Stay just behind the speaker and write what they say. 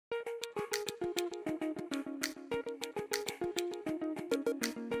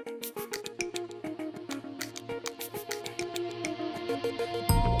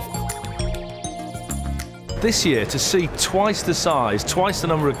This year, to see twice the size, twice the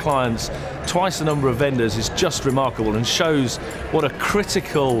number of clients, twice the number of vendors is just remarkable and shows what a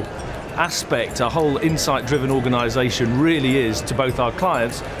critical aspect a whole insight-driven organisation really is to both our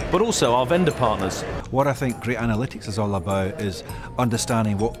clients but also our vendor partners. What I think great analytics is all about is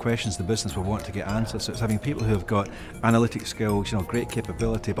understanding what questions the business will want to get answered. So it's having people who have got analytic skills, great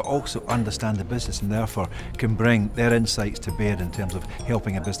capability, but also understand the business and therefore can bring their insights to bear in terms of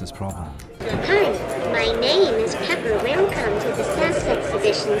helping a business problem. Hi, my name is Pepper. Welcome to the SaaS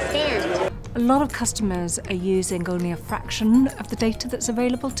exhibition stand. A lot of customers are using only a fraction of the data that's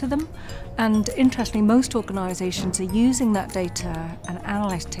available to them, and interestingly most organisations are using that data and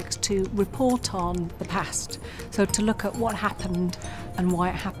analytics to report on the past, so to look at what happened and why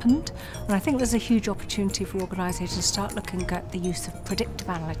it happened. And I think there's a huge opportunity for organisations to start looking at the use of predictive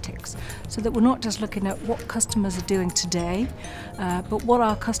analytics, so that we're not just looking at what customers are doing today, but what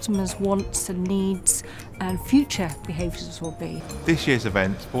our customers' wants and needs and future behaviours will be. This year's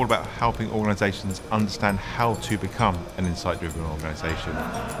event is all about helping organisations understand how to become an insight-driven organisation.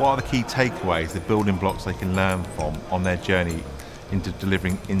 What are the key takeaways, the building blocks they can learn from on their journey into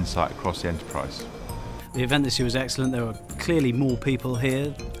delivering insight across the enterprise? The event this year was excellent. There were clearly more people here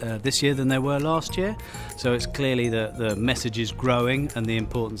this year than there were last year, so it's clearly that the message is growing and the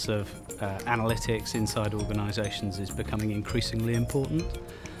importance of analytics inside organisations is becoming increasingly important.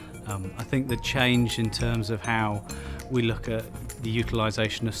 I think the change in terms of how we look at the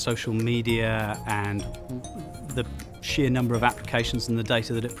utilisation of social media and the sheer number of applications and the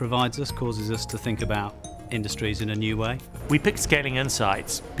data that it provides us causes us to think about industries in a new way. We picked scaling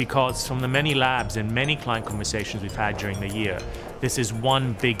insights because from the many labs and many client conversations we've had during the year, this is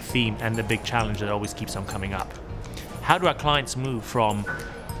one big theme and the big challenge that always keeps on coming up. How do our clients move from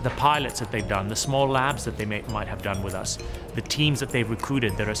the pilots that they've done, the small labs that they might have done with us, the teams that they've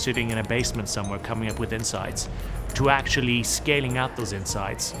recruited that are sitting in a basement somewhere coming up with insights, to actually scaling out those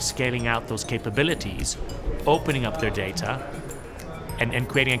insights, scaling out those capabilities, opening up their data, and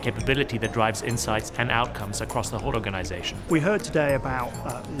creating a capability that drives insights and outcomes across the whole organization. We heard today about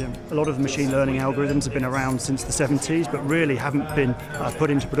a lot of the machine learning algorithms have been around since the 70s, but really haven't been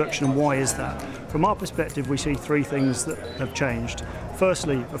put into production, and why is that? From our perspective, we see three things that have changed.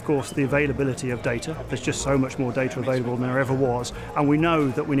 Firstly, of course, the availability of data. There's just so much more data available than there ever was, and we know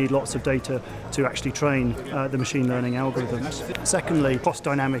that we need lots of data to actually train the machine learning algorithms. Secondly, cost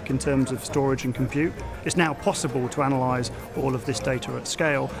dynamic in terms of storage and compute. It's now possible to analyse all of this data at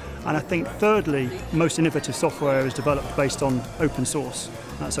scale. And I think thirdly, most innovative software is developed based on open source.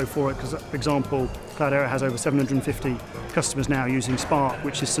 So for example, Cloudera has over 750 customers now using Spark,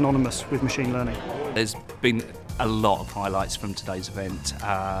 which is synonymous with machine learning. There's been a lot of highlights from today's event,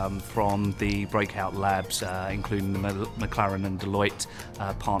 from the breakout labs, including the McLaren and Deloitte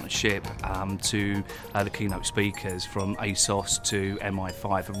partnership, to the keynote speakers from ASOS to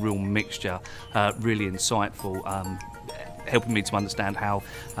MI5, a real mixture, really insightful, helping me to understand how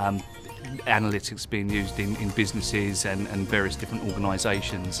analytics is being used in businesses and various different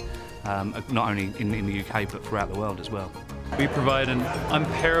organisations, not only in the UK but throughout the world as well. We provide an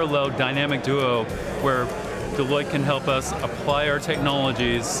unparalleled dynamic duo where Deloitte can help us apply our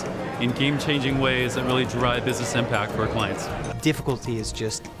technologies in game-changing ways that really drive business impact for our clients. Difficulty is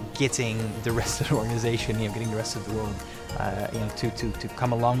just getting the rest of the organization, getting the rest of the world, to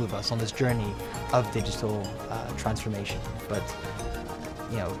come along with us on this journey of digital transformation. But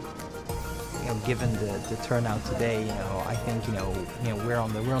given the turnout today, I think we're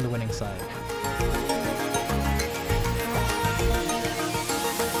on the winning side.